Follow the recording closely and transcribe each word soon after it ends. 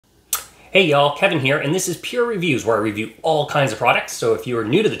Hey y'all, Kevin here, and this is Pure Reviews, where I review all kinds of products. So if you are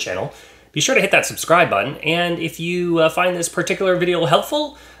new to the channel, be sure to hit that subscribe button. And if you find this particular video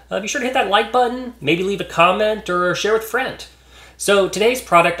helpful, be sure to hit that like button, maybe leave a comment or share with a friend. So today's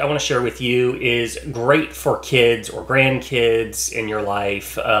product I want to share with you is great for kids or grandkids in your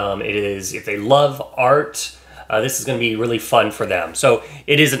life. It is, if they love art, this is going to be really fun for them. So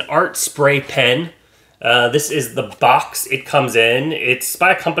it is an art spray pen. This is the box it comes in. It's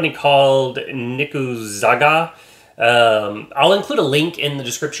by a company called NiCuznGa. I'll include a link in the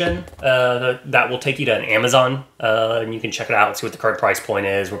description that will take you to an Amazon, and you can check it out and see what the current price point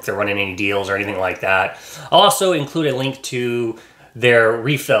is, if they're running any deals or anything like that. I'll also include a link to their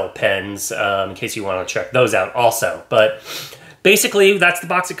refill pens in case you want to check those out also. But basically, that's the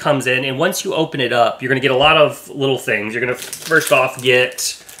box it comes in, and once you open it up, you're going to get a lot of little things. You're going to first off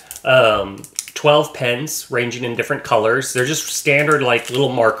get 12 pens ranging in different colors. They're just standard like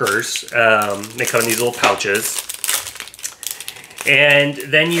little markers. They come in these little pouches. And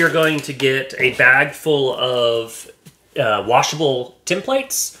then you're going to get a bag full of washable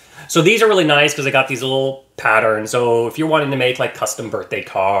templates. So these are really nice because they got these little patterns. So if you're wanting to make like custom birthday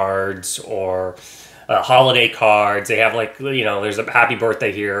cards or holiday cards, they have like, you know, there's a happy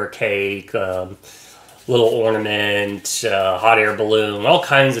birthday here, cake, little ornament, hot air balloon, all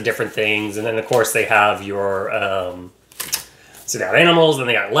kinds of different things. And then of course they have your, so they got animals, and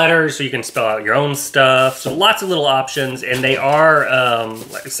they got letters, so you can spell out your own stuff. So lots of little options, and they are,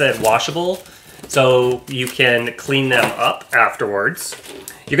 like I said, washable. So you can clean them up afterwards.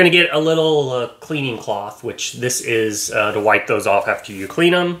 You're gonna get a little cleaning cloth, which this is to wipe those off after you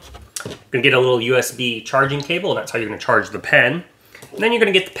clean them. You're gonna get a little USB charging cable, and that's how you're gonna charge the pen. And then you're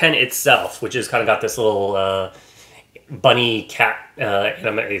going to get the pen itself, which has kind of got this little bunny cat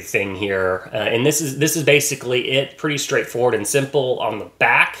animated thing here. And this is basically it. Pretty straightforward and simple. On the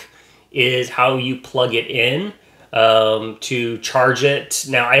back is how you plug it in to charge it.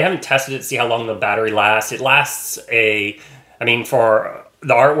 Now, I haven't tested it to see how long the battery lasts. It lasts I mean, for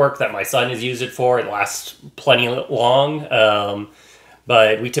the artwork that my son has used it for, it lasts plenty long.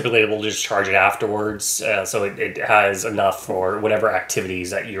 But we typically will just charge it afterwards, so it has enough for whatever activities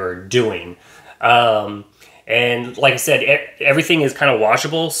that you're doing. And like I said, everything is kind of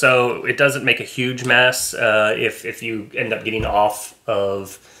washable, so it doesn't make a huge mess if you end up getting off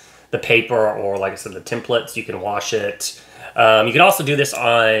of the paper or, like I said, the templates. You can wash it. You can also do this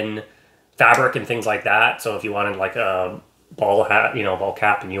on fabric and things like that. So if you wanted like a ball cap,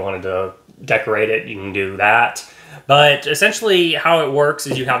 and you wanted to decorate it, you can do that. But essentially how it works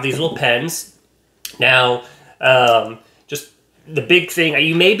is you have these little pens. Now, just the big thing,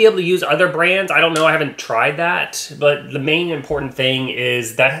 you may be able to use other brands. I don't know, I haven't tried that. But the main important thing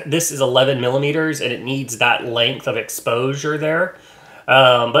is that this is 11 millimeters and it needs that length of exposure there.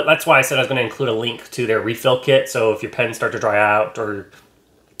 But that's why I said I was going to include a link to their refill kit. So if your pens start to dry out or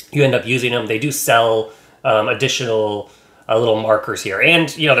you end up using them, they do sell additional little markers here.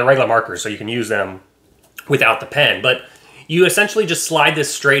 And, you know, they're regular markers, so you can use them without the pen. But you essentially just slide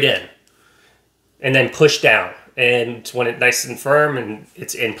this straight in and then push down, and when it's nice and firm and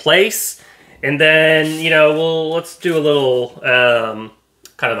it's in place, and then, you know, let's do a little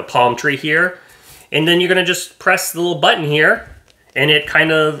kind of the palm tree here, and then you're gonna just press the little button here, and it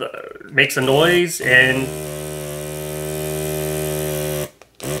kind of makes a noise and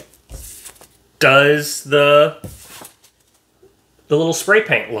does the little spray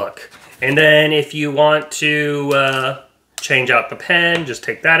paint look. And then if you want to change out the pen, just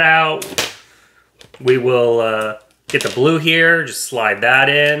take that out. We will get the blue here, just slide that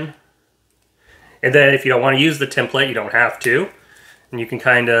in. And then if you don't want to use the template, you don't have to. And you can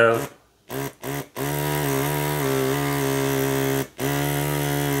kind of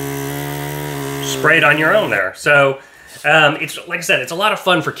spray it on your own there. So it's, like I said, it's a lot of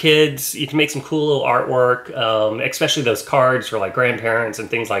fun for kids. You can make some cool little artwork, especially those cards for like grandparents and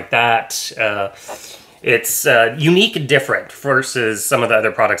things like that. It's unique and different versus some of the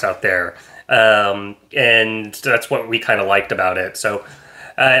other products out there. And that's what we kind of liked about it. So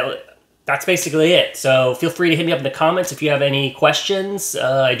that's basically it. So feel free to hit me up in the comments if you have any questions.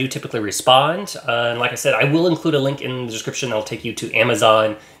 I do typically respond. And like I said, I will include a link in the description that'll take you to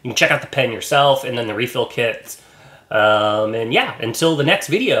Amazon. You can check out the pen yourself and then the refill kits. And yeah, until the next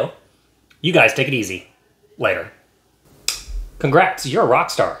video, you guys take it easy. Later. Congrats, you're a rock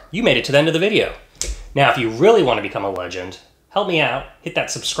star. You made it to the end of the video. Now, if you really want to become a legend, help me out, hit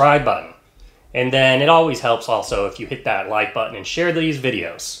that subscribe button. And then it always helps also if you hit that like button and share these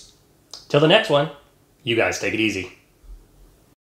videos. Till the next one, you guys take it easy.